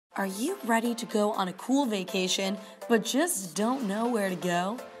Are you ready to go on a cool vacation, but just don't know where to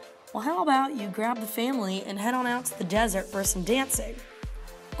go? Well, how about you grab the family and head on out to the desert for some dancing?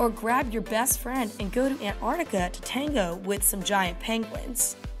 Or grab your best friend and go to Antarctica to tango with some giant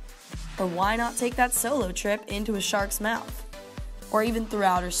penguins? Or why not take that solo trip into a shark's mouth? Or even through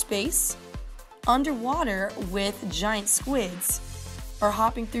outer space? Underwater with giant squids? Or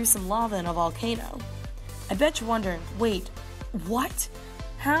hopping through some lava in a volcano? I bet you're wondering, wait, what?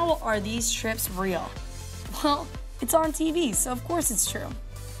 How are these trips real? Well, it's on TV, so of course it's true.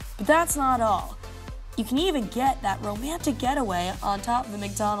 But that's not all. You can even get that romantic getaway on top of the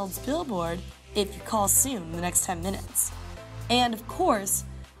McDonald's billboard if you call soon in the next 10 minutes. And of course,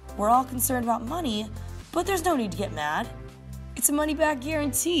 we're all concerned about money, but there's no need to get mad. It's a money-back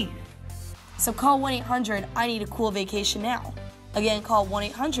guarantee. So call 1-800-I-NEED-A-COOL-VACATION now. Again, call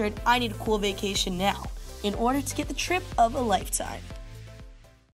 1-800-I-NEED-A-COOL-VACATION now in order to get the trip of a lifetime.